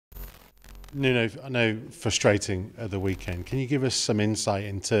Nuno, I know frustrating at the weekend. Can you give us some insight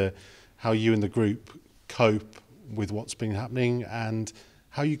into how you and the group cope with what's been happening and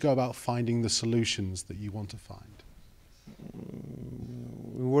how you go about finding the solutions that you want to find?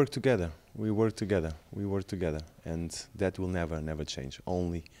 We work together. We work together. We work together, and that will never change.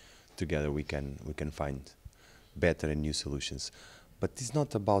 Only together we can find better and new solutions. But it's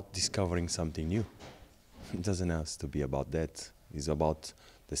not about discovering something new. It doesn't have to be about that. It's about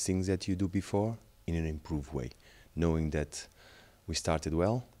the things that you do before in an improved way, knowing that we started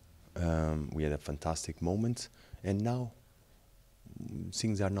well, we had a fantastic moment, and now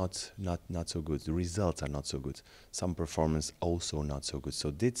things are not so good. The results are not so good. Some performance also not so good.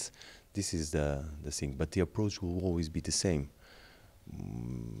 So this is the thing. But the approach will always be the same.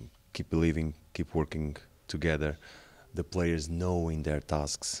 Keep believing, keep working together. The players knowing their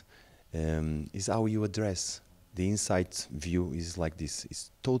tasks is how you address. The inside view is like this.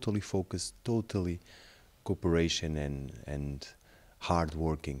 It's totally focused, totally cooperation and hard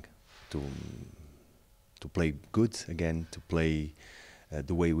working to play good again, to play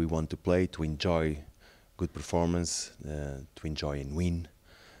the way we want to play, to enjoy good performance, to enjoy and win.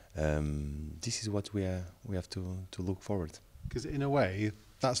 This is what we have to look forward. Because in a way,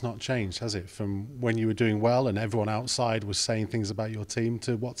 that's not changed, has it? From when you were doing well and everyone outside was saying things about your team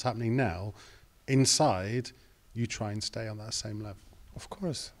to what's happening now. Inside, you try and stay on that same level. Of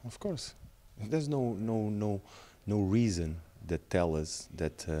course, of course. There's no reason that tell us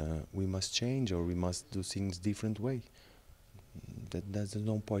that we must change or we must do things different way. There's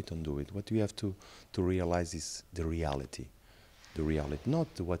no point on do it. What we have to realize is the reality. The reality, not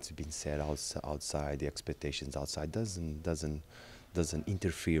what's been said outside. The expectations outside doesn't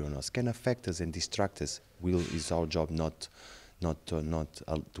interfere on us. Can affect us and distract us. Is our job not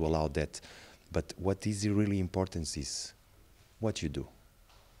to allow that. But what is really important is what you do,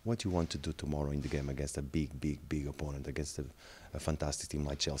 what you want to do tomorrow in the game against a big opponent, against a fantastic team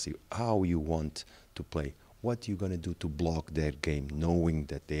like Chelsea. How you want to play, what you're going to do to block their game, knowing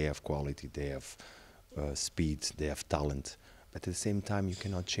that they have quality, they have speed, they have talent. But at the same time, you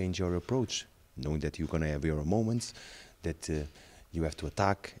cannot change your approach, knowing that you're going to have your moments, that you have to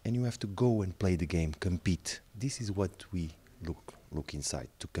attack, and you have to go and play the game, compete. This is what we look inside,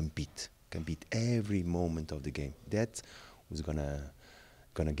 to compete every moment of the game. That was gonna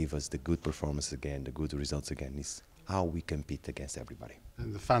give us the good performance again, the good results again. Is how we compete against everybody.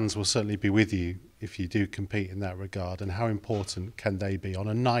 And the fans will certainly be with you if you do compete in that regard. And how important can they be on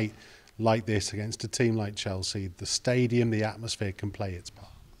a night like this against a team like Chelsea? The stadium, the atmosphere can play its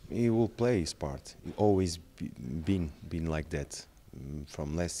part. He will play his part. He always been like that.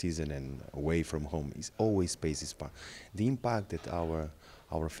 From last season and away from home, he always plays his part. The impact that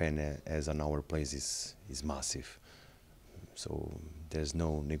our fan has on our players is massive. So there's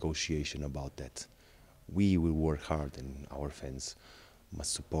no negotiation about that. We will work hard, and our fans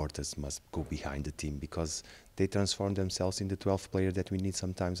must support us, must go behind the team, because they transform themselves in the 12th player that we need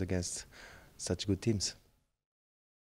sometimes against such good teams.